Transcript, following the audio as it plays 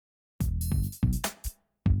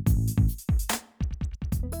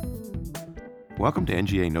Welcome to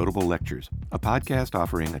NGA Notable Lectures, a podcast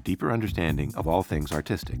offering a deeper understanding of all things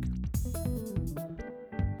artistic.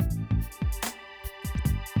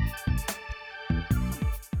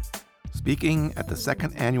 Speaking at the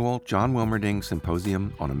second annual John Wilmerding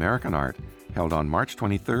Symposium on American Art, held on March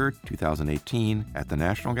 23, 2018 at the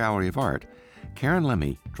National Gallery of Art, Karen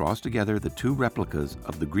Lemmy draws together the two replicas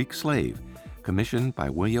of the Greek slave commissioned by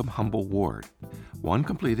William Humble Ward, one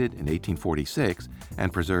completed in 1846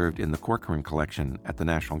 and preserved in the Corcoran Collection at the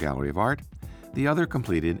National Gallery of Art, the other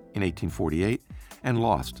completed in 1848 and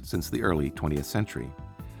lost since the early 20th century.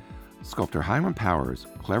 Sculptor Hiram Powers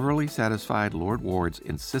cleverly satisfied Lord Ward's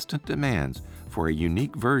insistent demands for a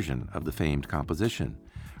unique version of the famed composition,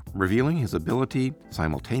 revealing his ability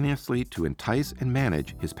simultaneously to entice and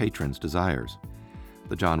manage his patrons' desires.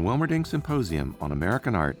 The John Wilmerding Symposium on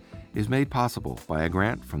American Art is made possible by a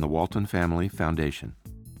grant from the Walton Family Foundation.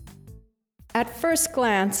 At first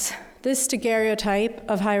glance, this daguerreotype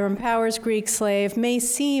of Hiram Powers' Greek slave may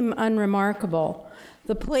seem unremarkable.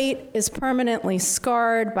 The plate is permanently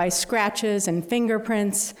scarred by scratches and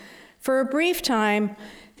fingerprints. For a brief time,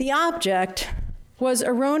 the object was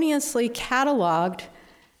erroneously cataloged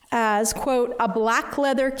as, quote, a black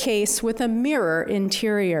leather case with a mirror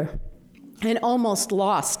interior, and almost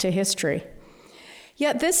lost to history.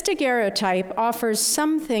 Yet this daguerreotype offers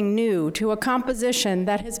something new to a composition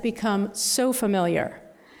that has become so familiar.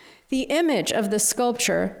 The image of the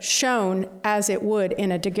sculpture, shown as it would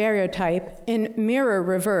in a daguerreotype in mirror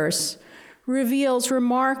reverse, reveals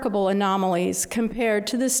remarkable anomalies compared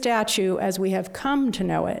to the statue as we have come to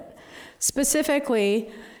know it. Specifically,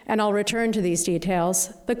 and I'll return to these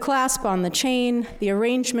details, the clasp on the chain, the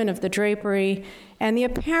arrangement of the drapery, and the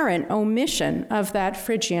apparent omission of that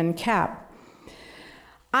Phrygian cap.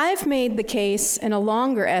 I've made the case in a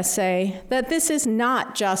longer essay that this is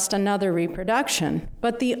not just another reproduction,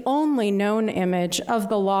 but the only known image of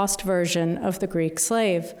the lost version of the Greek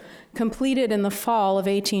slave, completed in the fall of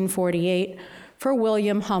 1848 for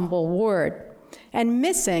William Humble Ward, and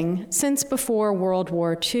missing since before World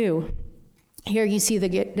War II. Here you see the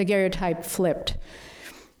daguerreotype flipped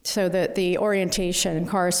so that the orientation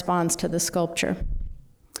corresponds to the sculpture.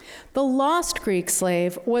 The lost Greek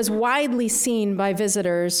slave was widely seen by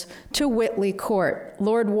visitors to Whitley Court,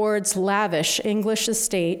 Lord Ward's lavish English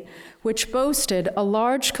estate, which boasted a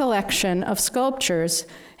large collection of sculptures,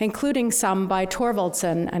 including some by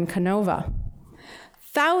Thorvaldsen and Canova.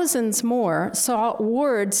 Thousands more saw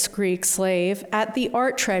Ward's Greek slave at the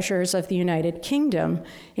Art Treasures of the United Kingdom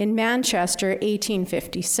in Manchester,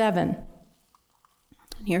 1857.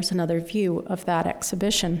 Here's another view of that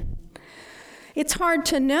exhibition. It's hard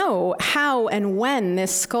to know how and when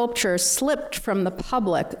this sculpture slipped from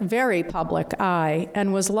the very public eye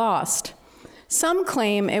and was lost. Some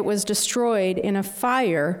claim it was destroyed in a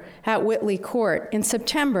fire at Whitley Court in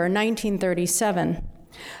September 1937.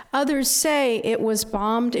 Others say it was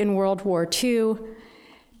bombed in World War II.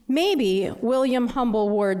 Maybe William Humble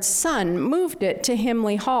Ward's son moved it to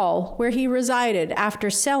Himley Hall, where he resided after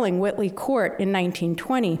selling Whitley Court in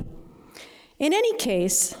 1920. In any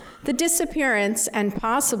case, the disappearance and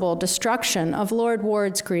possible destruction of Lord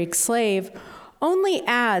Ward's Greek slave only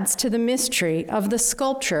adds to the mystery of the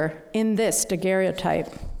sculpture in this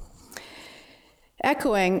daguerreotype.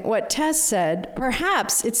 Echoing what Tess said,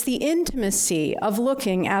 perhaps it's the intimacy of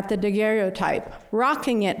looking at the daguerreotype,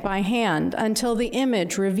 rocking it by hand until the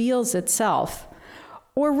image reveals itself,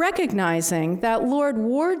 or recognizing that Lord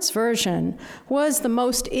Ward's version was the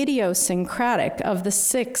most idiosyncratic of the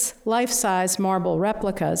 6 life-size marble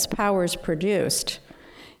replicas Powers produced.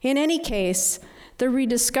 In any case, the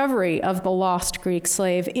rediscovery of the lost Greek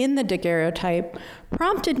slave in the daguerreotype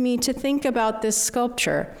prompted me to think about this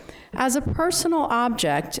sculpture as a personal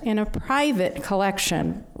object in a private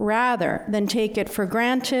collection, rather than take it for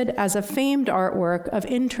granted as a famed artwork of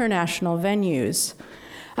international venues,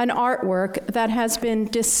 an artwork that has been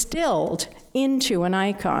distilled into an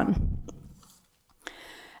icon.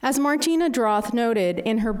 As Martina Droth noted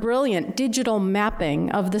in her brilliant digital mapping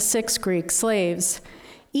of the 6 Greek slaves,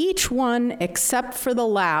 each one except for the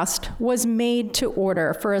last was made to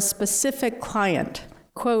order for a specific client.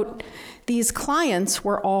 Quote, these clients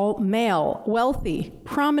were all male, wealthy,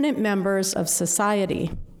 prominent members of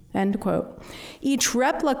society, end quote. Each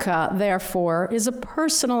replica, therefore, is a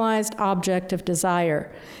personalized object of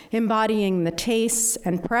desire, embodying the tastes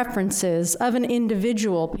and preferences of an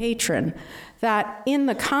individual patron that, in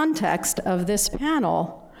the context of this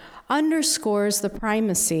panel, underscores the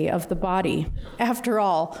primacy of the body. After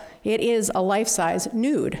all, it is a life-size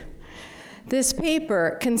nude. This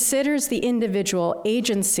paper considers the individual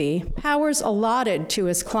agency, powers allotted to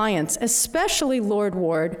his clients, especially Lord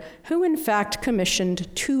Ward, who in fact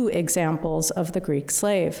commissioned 2 examples of the Greek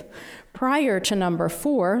slave. Prior to number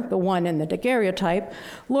 4, the one in the daguerreotype,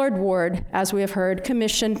 Lord Ward, as we have heard,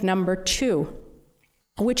 commissioned number 2,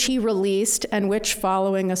 which he released and which,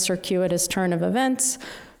 following a circuitous turn of events,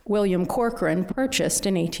 William Corcoran purchased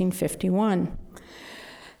in 1851.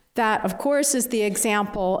 That, of course, is the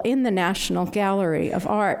example in the National Gallery of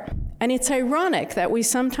Art. And it's ironic that we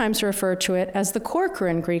sometimes refer to it as the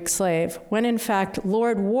Corcoran Greek slave, when in fact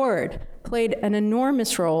Lord Ward played an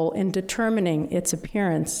enormous role in determining its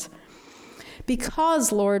appearance.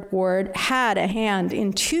 Because Lord Ward had a hand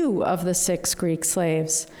in 2 of the 6 Greek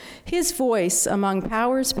slaves, his voice among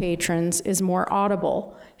Powers' patrons is more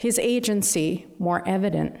audible, his agency more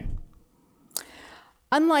evident.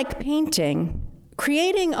 Unlike painting,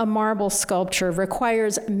 creating a marble sculpture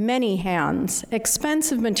requires many hands,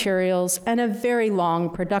 expensive materials, and a very long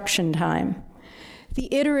production time.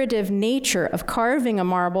 The iterative nature of carving a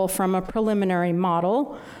marble from a preliminary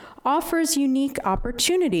model offers unique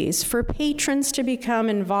opportunities for patrons to become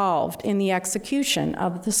involved in the execution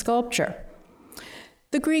of the sculpture.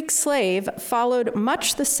 The Greek slave followed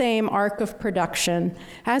much the same arc of production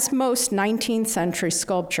as most 19th century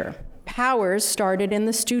sculpture. Powers started in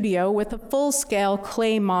the studio with a full-scale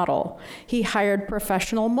clay model. He hired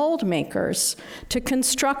professional mold makers to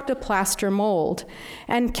construct a plaster mold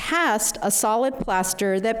and cast a solid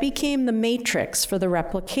plaster that became the matrix for the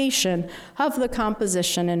replication of the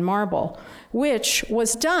composition in marble, which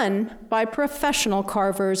was done by professional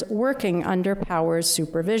carvers working under Powers'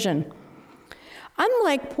 supervision.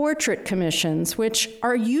 Unlike portrait commissions, which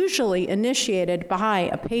are usually initiated by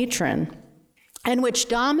a patron, and which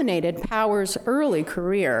dominated Powers' early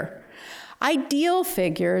career, ideal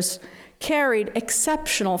figures carried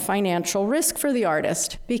exceptional financial risk for the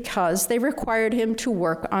artist because they required him to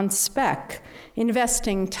work on spec,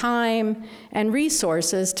 investing time and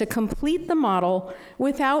resources to complete the model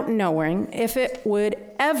without knowing if it would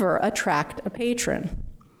ever attract a patron.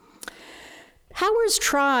 Powers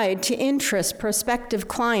tried to interest prospective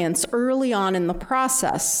clients early on in the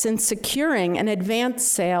process, since securing an advance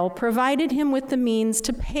sale provided him with the means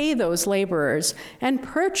to pay those laborers and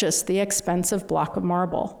purchase the expensive block of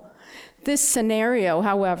marble. This scenario,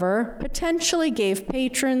 however, potentially gave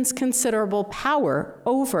patrons considerable power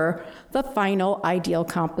over the final ideal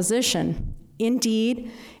composition. Indeed,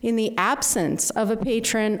 in the absence of a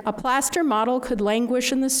patron, a plaster model could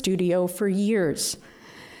languish in the studio for years.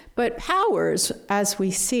 But Powers, as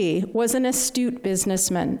we see, was an astute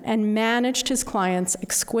businessman and managed his clients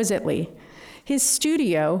exquisitely. His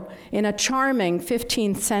studio, in a charming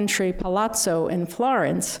 15th century palazzo in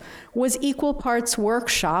Florence, was equal parts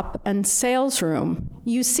workshop and sales room.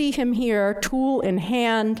 You see him here, tool in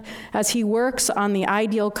hand, as he works on the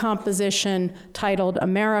ideal composition titled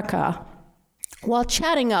America, while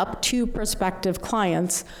chatting up 2 prospective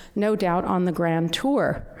clients, no doubt on the grand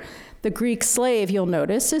tour. The Greek slave, you'll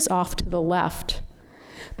notice, is off to the left.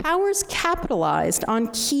 Powers capitalized on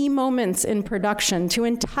key moments in production to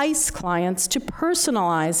entice clients to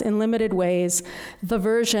personalize in limited ways the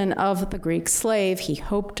version of the Greek slave he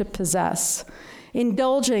hoped to possess,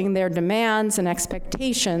 indulging their demands and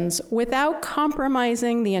expectations without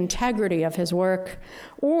compromising the integrity of his work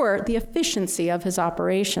or the efficiency of his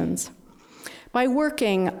operations. By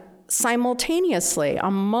working simultaneously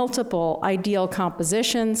on multiple ideal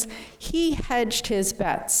compositions, he hedged his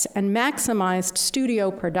bets and maximized studio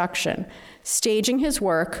production, staging his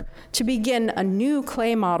work to begin a new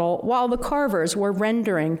clay model while the carvers were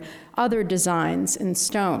rendering other designs in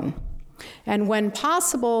stone. And when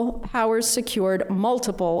possible, Powers secured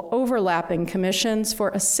multiple overlapping commissions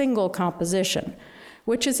for a single composition,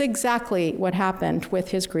 which is exactly what happened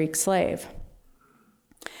with his Greek slave.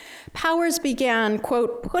 Powers began,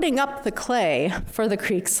 quote, putting up the clay for the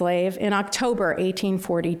Greek slave in October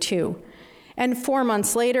 1842, and 4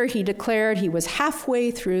 months later he declared he was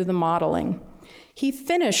halfway through the modeling. He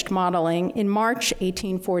finished modeling in March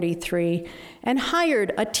 1843 and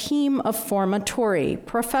hired a team of formatori,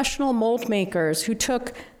 professional mold makers, who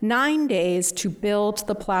took 9 days to build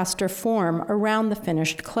the plaster form around the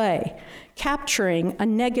finished clay, capturing a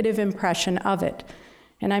negative impression of it.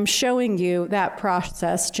 And I'm showing you that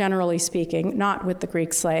process, generally speaking, not with the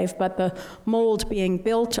Greek slave, but the mold being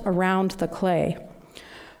built around the clay.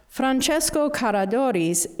 Francesco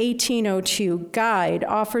Caradori's 1802 guide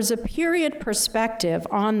offers a period perspective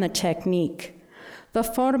on the technique. The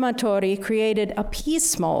formatori created a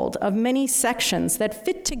piece mold of many sections that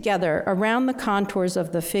fit together around the contours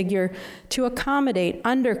of the figure to accommodate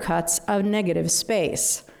undercuts of negative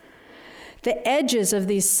space. The edges of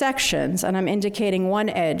these sections, and I'm indicating one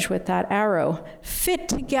edge with that arrow, fit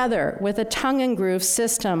together with a tongue and groove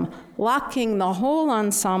system, locking the whole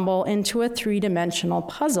ensemble into a three-dimensional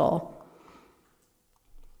puzzle.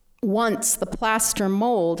 Once the plaster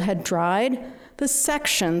mold had dried, the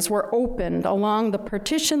sections were opened along the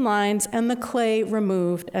partition lines and the clay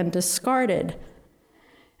removed and discarded.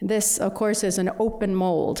 This, of course, is an open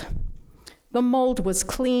mold. The mold was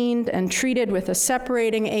cleaned and treated with a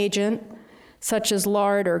separating agent, such as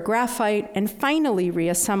lard or graphite, and finally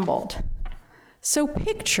reassembled. So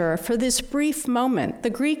picture, for this brief moment,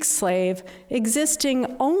 the Greek slave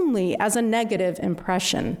existing only as a negative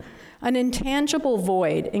impression, an intangible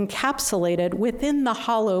void encapsulated within the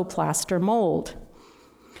hollow plaster mold.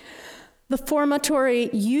 The formatory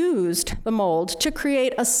used the mold to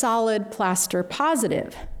create a solid plaster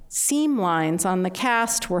positive. Seam lines on the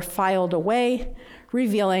cast were filed away,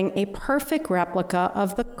 revealing a perfect replica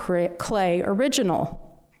of the clay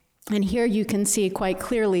original. And here you can see quite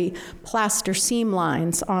clearly plaster seam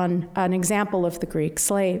lines on an example of the Greek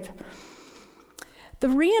slave. The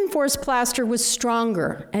reinforced plaster was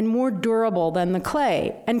stronger and more durable than the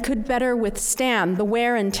clay and could better withstand the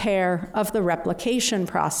wear and tear of the replication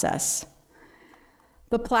process.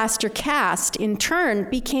 The plaster cast, in turn,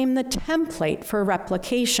 became the template for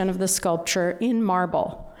replication of the sculpture in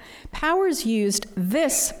marble. Powers used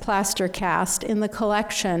this plaster cast in the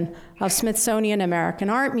collection of Smithsonian American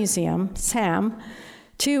Art Museum, SAM,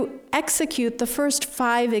 to execute the first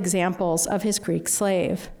 5 examples of his Greek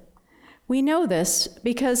slave. We know this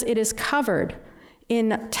because it is covered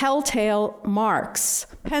in telltale marks,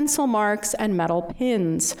 pencil marks, and metal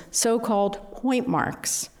pins, so-called point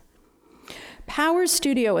marks. Powers'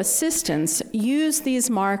 studio assistants use these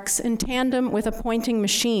marks in tandem with a pointing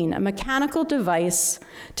machine, a mechanical device,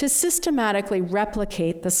 to systematically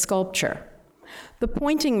replicate the sculpture. The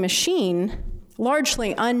pointing machine,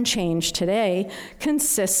 largely unchanged today,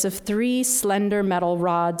 consists of 3 slender metal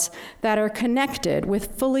rods that are connected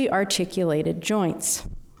with fully articulated joints.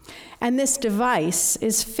 And this device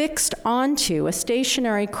is fixed onto a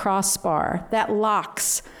stationary crossbar that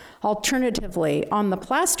locks alternatively on the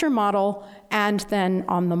plaster model and then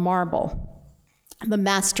on the marble. The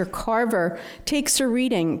master carver takes a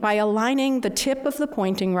reading by aligning the tip of the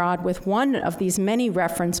pointing rod with one of these many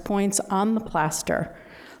reference points on the plaster.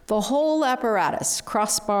 The whole apparatus,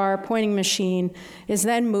 crossbar, pointing machine, is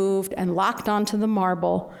then moved and locked onto the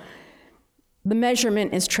marble. The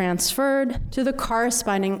measurement is transferred to the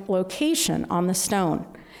corresponding location on the stone.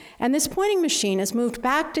 And this pointing machine is moved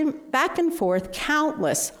back and forth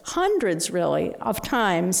countless, hundreds really, of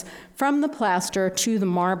times from the plaster to the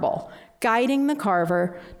marble, guiding the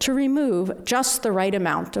carver to remove just the right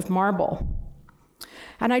amount of marble.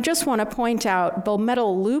 And I just want to point out the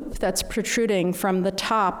metal loop that's protruding from the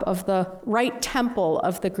top of the right temple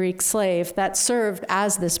of the Greek slave that served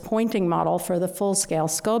as this pointing model for the full-scale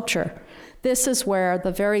sculpture. This is where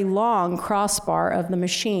the very long crossbar of the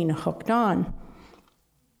machine hooked on.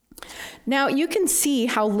 Now, you can see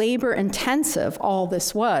how labor-intensive all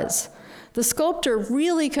this was. The sculptor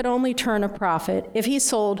really could only turn a profit if he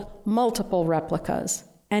sold multiple replicas.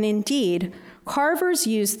 And indeed, carvers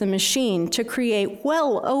used the machine to create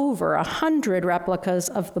well over 100 replicas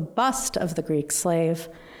of the bust of the Greek slave.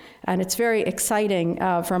 And it's very exciting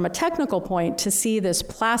from a technical point to see this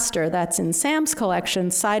plaster that's in Sam's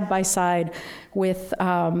collection side by side with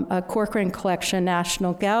a Corcoran Collection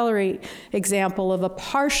National Gallery example of a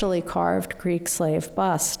partially carved Greek slave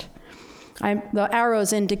bust. The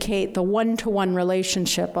arrows indicate the one-to-one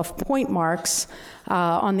relationship of point marks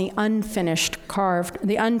on the unfinished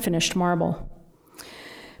marble.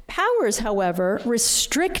 Powers, however,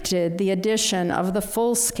 restricted the addition of the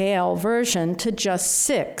full-scale version to just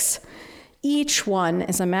 6. Each one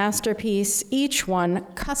is a masterpiece, each one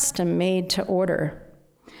custom-made to order.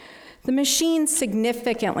 The machine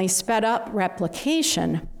significantly sped up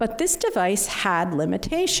replication, but this device had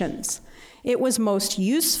limitations. It was most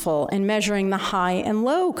useful in measuring the high and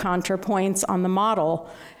low contrapoints on the model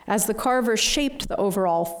as the carver shaped the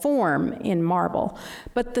overall form in marble.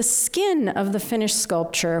 But the skin of the finished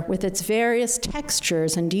sculpture, with its various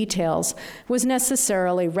textures and details, was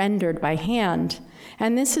necessarily rendered by hand.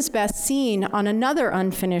 And this is best seen on another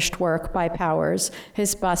unfinished work by Powers,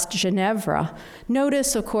 his bust Ginevra.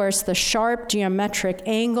 Notice, of course, the sharp geometric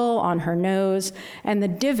angle on her nose and the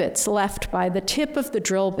divots left by the tip of the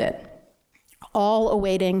drill bit, all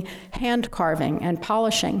awaiting hand carving and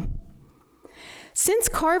polishing. Since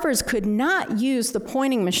carvers could not use the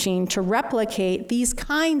pointing machine to replicate these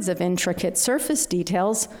kinds of intricate surface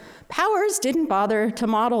details, Powers didn't bother to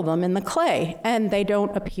model them in the clay, and they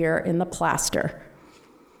don't appear in the plaster.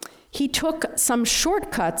 He took some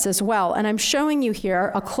shortcuts as well, and I'm showing you here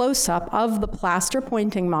a close-up of the plaster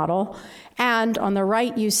pointing model, and on the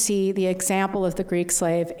right you see the example of the Greek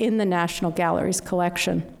slave in the National Gallery's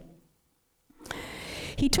collection.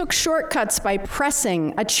 He took shortcuts by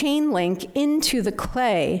pressing a chain link into the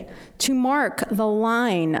clay to mark the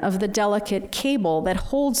line of the delicate cable that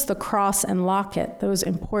holds the cross and locket, those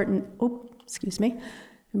important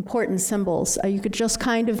symbols. You could just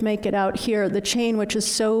kind of make it out here. The chain, which is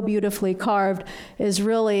so beautifully carved, is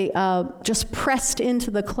really just pressed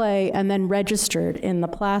into the clay and then registered in the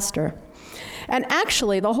plaster. And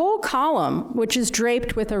actually, the whole column, which is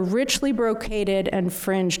draped with a richly brocaded and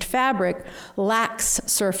fringed fabric, lacks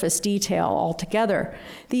surface detail altogether.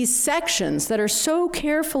 These sections that are so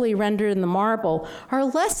carefully rendered in the marble are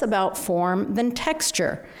less about form than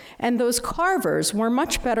texture, and those carvers were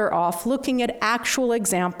much better off looking at actual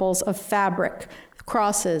examples of fabric,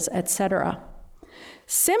 crosses, etc.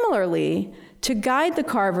 Similarly, to guide the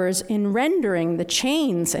carvers in rendering the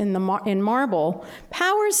chains in marble,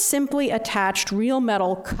 Powers simply attached real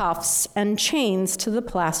metal cuffs and chains to the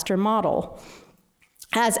plaster model,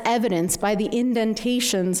 as evidenced by the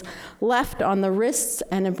indentations left on the wrists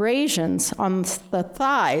and abrasions on the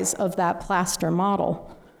thighs of that plaster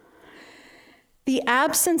model. The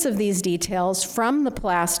absence of these details from the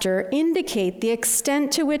plaster indicate the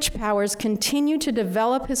extent to which Powers continued to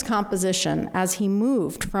develop his composition as he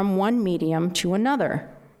moved from one medium to another.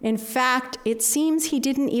 In fact, it seems he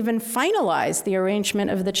didn't even finalize the arrangement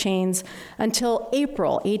of the chains until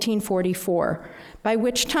April 1844, by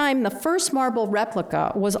which time the first marble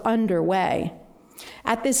replica was underway.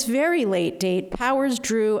 At this very late date, Powers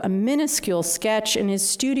drew a minuscule sketch in his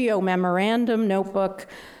studio memorandum notebook,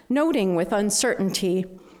 noting with uncertainty,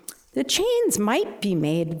 the chains might be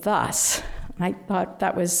made thus. I thought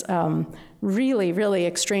that was really, really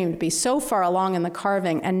extreme to be so far along in the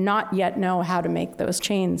carving and not yet know how to make those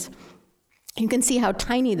chains. You can see how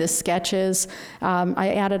tiny this sketch is. I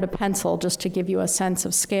added a pencil just to give you a sense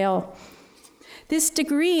of scale. This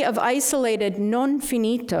degree of isolated non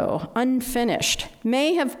finito, unfinished,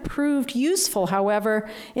 may have proved useful, however,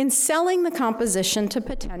 in selling the composition to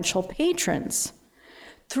potential patrons.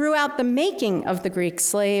 Throughout the making of the Greek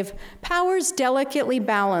slave, Powers delicately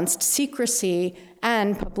balanced secrecy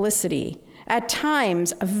and publicity, at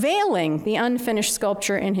times veiling the unfinished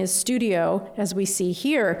sculpture in his studio, as we see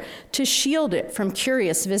here, to shield it from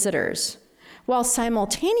curious visitors, while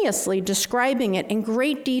simultaneously describing it in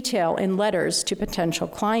great detail in letters to potential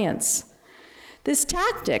clients. This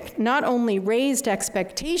tactic not only raised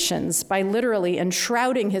expectations by literally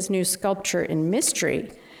enshrouding his new sculpture in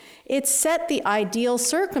mystery, it set the ideal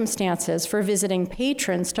circumstances for visiting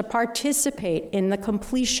patrons to participate in the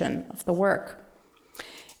completion of the work.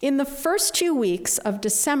 In the first 2 weeks of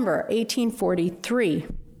December 1843,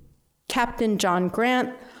 Captain John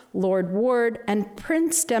Grant, Lord Ward, and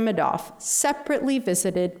Prince Demidoff separately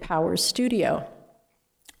visited Powers' studio.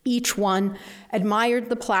 Each one admired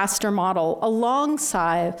the plaster model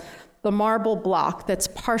alongside the marble block that's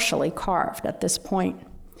partially carved at this point.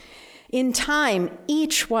 In time,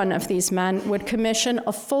 each one of these men would commission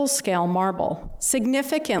a full-scale marble.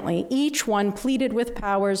 Significantly, each one pleaded with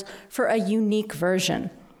Powers for a unique version.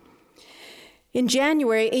 In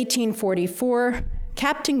January 1844,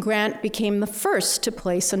 Captain Grant became the first to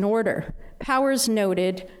place an order. Powers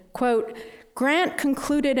noted, quote, "Grant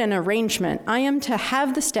concluded an arrangement. I am to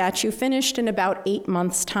have the statue finished in about 8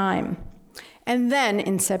 months' time." And then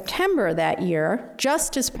in September that year,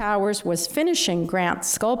 just as Powers was finishing Grant's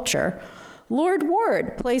sculpture, Lord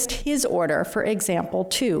Ward placed his order for example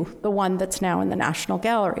 2, the one that's now in the National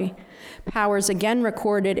Gallery. Powers again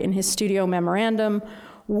recorded in his studio memorandum,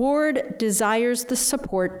 "Ward desires the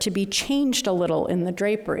support to be changed a little in the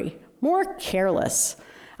drapery, more careless.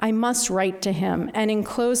 I must write to him and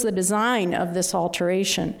enclose the design of this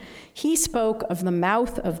alteration. He spoke of the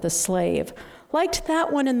mouth of the slave, liked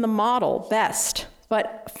that one in the model best,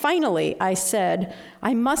 but finally I said,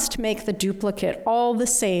 I must make the duplicate all the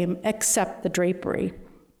same except the drapery."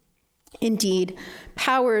 Indeed,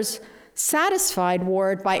 Powers satisfied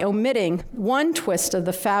Ward by omitting one twist of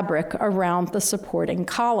the fabric around the supporting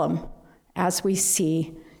column, as we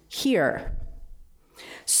see here.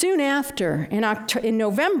 Soon after, in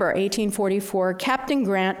November 1844, Captain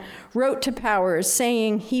Grant wrote to Powers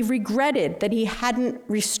saying he regretted that he hadn't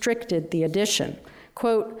restricted the edition.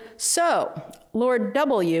 Quote, "So, Lord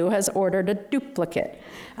W. has ordered a duplicate.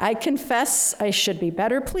 I confess I should be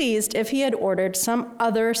better pleased if he had ordered some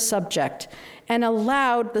other subject and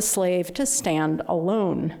allowed the slave to stand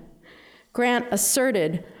alone." Grant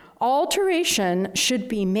asserted, Alteration should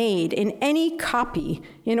be made in any copy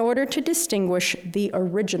in order to distinguish the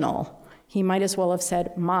original. He might as well have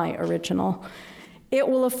said my original. It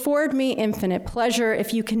will afford me infinite pleasure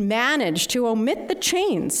if you can manage to omit the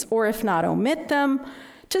chains, or if not omit them,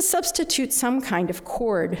 to substitute some kind of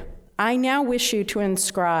cord. I now wish you to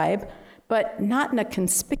inscribe, but not in a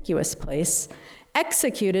conspicuous place,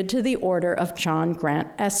 executed to the order of John Grant,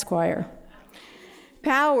 Esquire.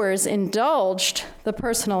 Powers indulged the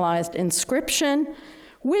personalized inscription,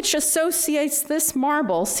 which associates this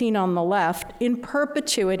marble seen on the left in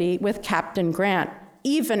perpetuity with Captain Grant,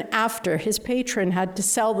 even after his patron had to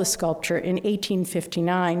sell the sculpture in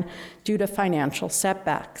 1859 due to financial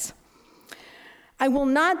setbacks. I will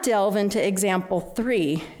not delve into example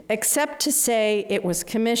 3, except to say it was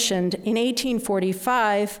commissioned in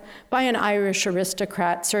 1845 by an Irish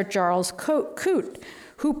aristocrat, Sir Charles Coote,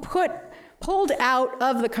 who pulled out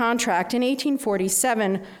of the contract in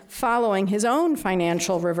 1847 following his own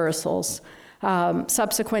financial reversals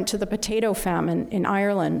subsequent to the potato famine in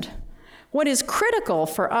Ireland. What is critical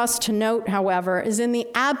for us to note, however, is in the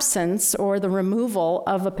absence or the removal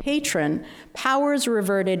of a patron, Powers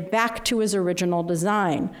reverted back to his original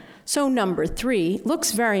design. So number 3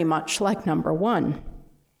 looks very much like number 1.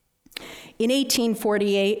 In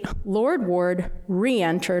 1848, Lord Ward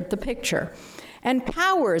re-entered the picture, and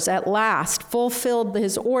Powers at last fulfilled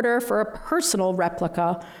his order for a personal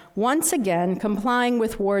replica, once again complying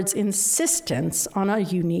with Ward's insistence on a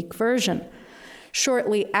unique version.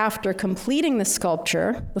 Shortly after completing the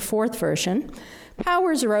sculpture, the 4th version,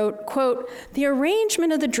 Powers wrote, quote, "The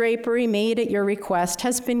arrangement of the drapery made at your request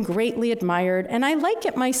has been greatly admired, and I like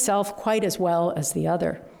it myself quite as well as the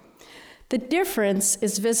other. The difference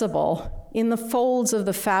is visible in the folds of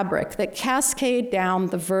the fabric that cascade down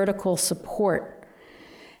the vertical support,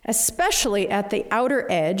 especially at the outer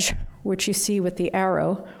edge, which you see with the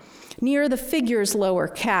arrow, near the figure's lower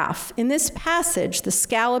calf. In this passage, the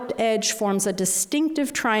scalloped edge forms a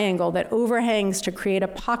distinctive triangle that overhangs to create a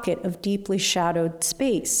pocket of deeply shadowed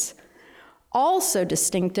space. Also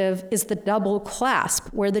distinctive is the double clasp,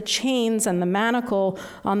 where the chains and the manacle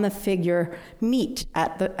on the figure meet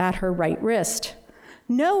at her right wrist.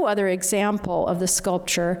 No other example of the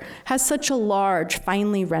sculpture has such a large,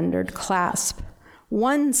 finely rendered clasp.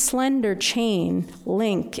 One slender chain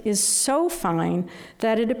link is so fine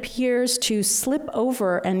that it appears to slip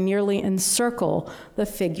over and nearly encircle the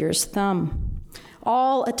figure's thumb.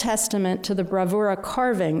 All a testament to the bravura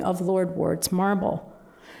carving of Lord Ward's marble.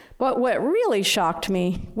 But what really shocked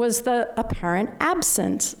me was the apparent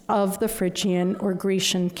absence of the Phrygian or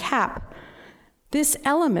Grecian cap. This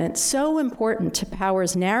element, so important to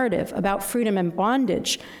Powers' narrative about freedom and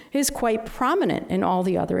bondage, is quite prominent in all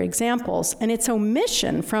the other examples, and its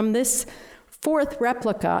omission from this 4th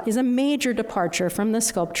replica is a major departure from the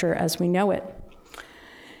sculpture as we know it.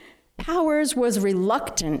 Powers was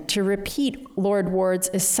reluctant to repeat Lord Ward's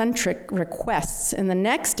eccentric requests in the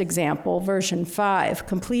next example, version 5,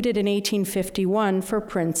 completed in 1851 for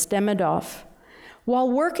Prince Demidov.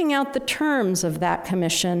 While working out the terms of that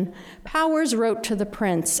commission, Powers wrote to the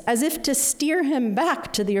prince as if to steer him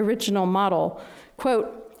back to the original model,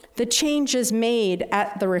 quote, "The changes made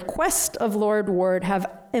at the request of Lord Ward have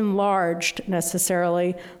enlarged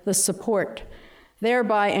necessarily the support,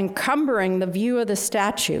 thereby encumbering the view of the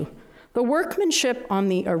statue. The workmanship on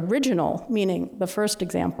the original, meaning the first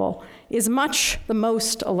example, is much the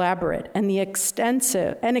most elaborate and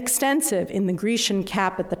extensive in the Grecian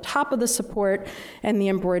cap at the top of the support and the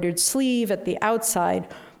embroidered sleeve at the outside,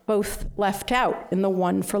 both left out in the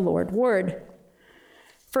one for Lord Ward.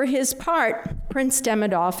 For his part, Prince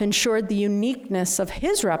Demidov ensured the uniqueness of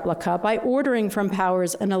his replica by ordering from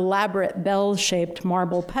Powers an elaborate bell-shaped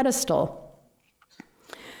marble pedestal.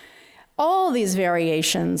 All these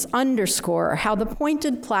variations underscore how the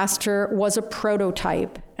pointed plaster was a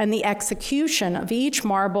prototype, and the execution of each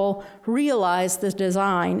marble realized the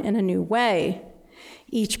design in a new way.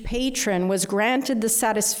 Each patron was granted the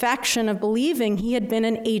satisfaction of believing he had been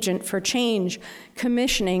an agent for change,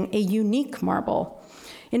 commissioning a unique marble.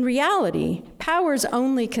 In reality, Powers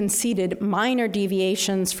only conceded minor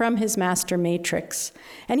deviations from his master matrix,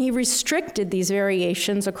 and he restricted these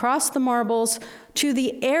variations across the marbles to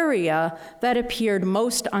the area that appeared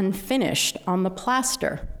most unfinished on the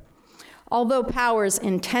plaster. Although Powers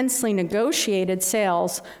intensely negotiated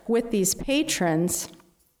sales with these patrons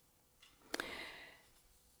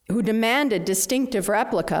who demanded distinctive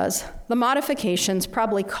replicas, the modifications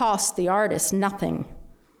probably cost the artist nothing.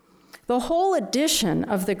 The whole edition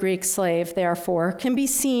of the Greek slave, therefore, can be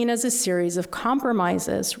seen as a series of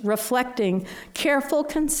compromises reflecting careful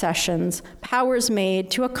concessions Powers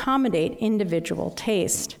made to accommodate individual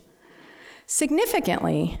taste.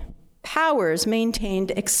 Significantly, Powers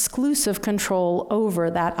maintained exclusive control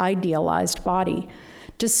over that idealized body,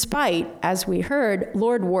 despite, as we heard,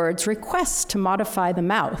 Lord Ward's request to modify the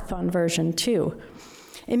mouth on version 2.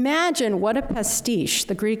 Imagine what a pastiche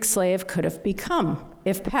the Greek slave could have become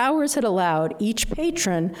if Powers had allowed each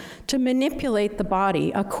patron to manipulate the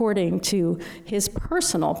body according to his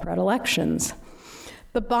personal predilections.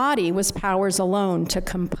 The body was Powers alone to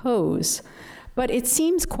compose, but it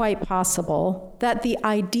seems quite possible that the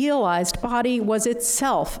idealized body was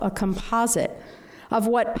itself a composite of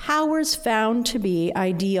what Powers found to be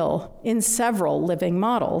ideal in several living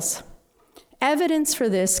models. Evidence for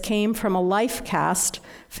this came from a life cast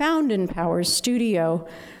found in Powers' studio,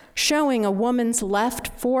 showing a woman's left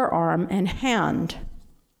forearm and hand.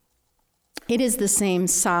 It is the same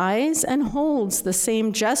size and holds the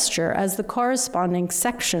same gesture as the corresponding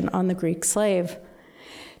section on the Greek slave.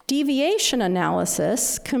 Deviation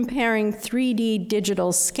analysis, comparing 3D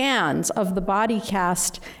digital scans of the body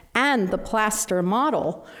cast and the plaster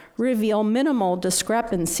model, reveal minimal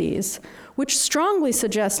discrepancies, which strongly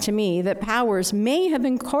suggests to me that Powers may have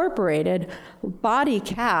incorporated body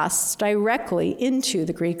casts directly into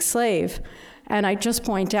the Greek slave. And I just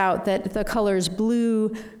point out that the colors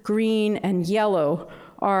blue, green, and yellow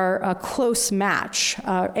are a close match,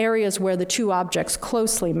 areas where the two objects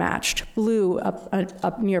closely matched, blue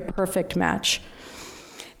a near perfect match.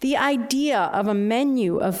 The idea of a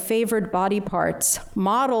menu of favored body parts,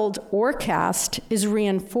 modeled or cast, is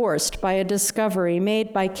reinforced by a discovery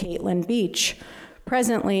made by Caitlin Beach,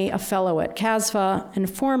 presently a fellow at CASVA and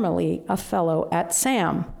formerly a fellow at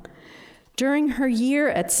SAM. During her year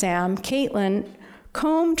at SAM, Caitlin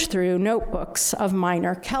combed through notebooks of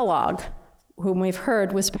Minor Kellogg, whom we've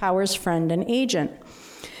heard was Powers' friend and agent.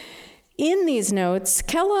 In these notes,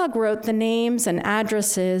 Kellogg wrote the names and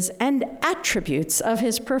addresses and attributes of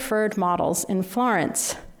his preferred models in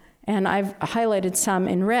Florence. And I've highlighted some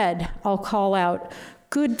in red. I'll call out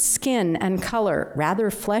good skin and color,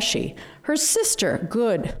 rather fleshy. Her sister,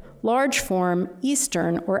 good, large form,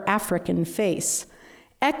 Eastern or African face.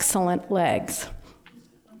 Excellent legs.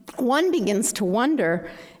 One begins to wonder,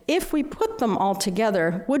 if we put them all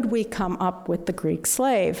together, would we come up with the Greek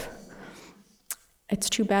slave? It's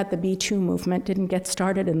too bad the Me Too movement didn't get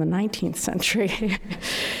started in the 19th century.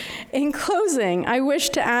 In closing, I wish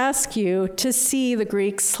to ask you to see the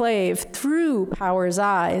Greek slave through Powers'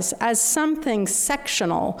 eyes as something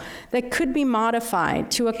sectional that could be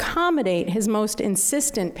modified to accommodate his most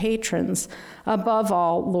insistent patrons, above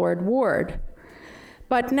all, Lord Ward.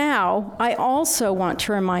 But now, I also want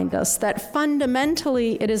to remind us that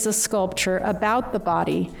fundamentally it is a sculpture about the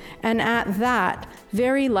body, and at that,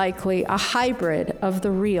 very likely a hybrid of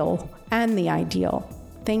the real and the ideal.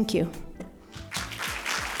 Thank you.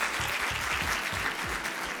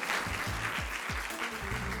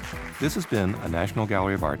 This has been a National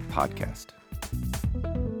Gallery of Art podcast.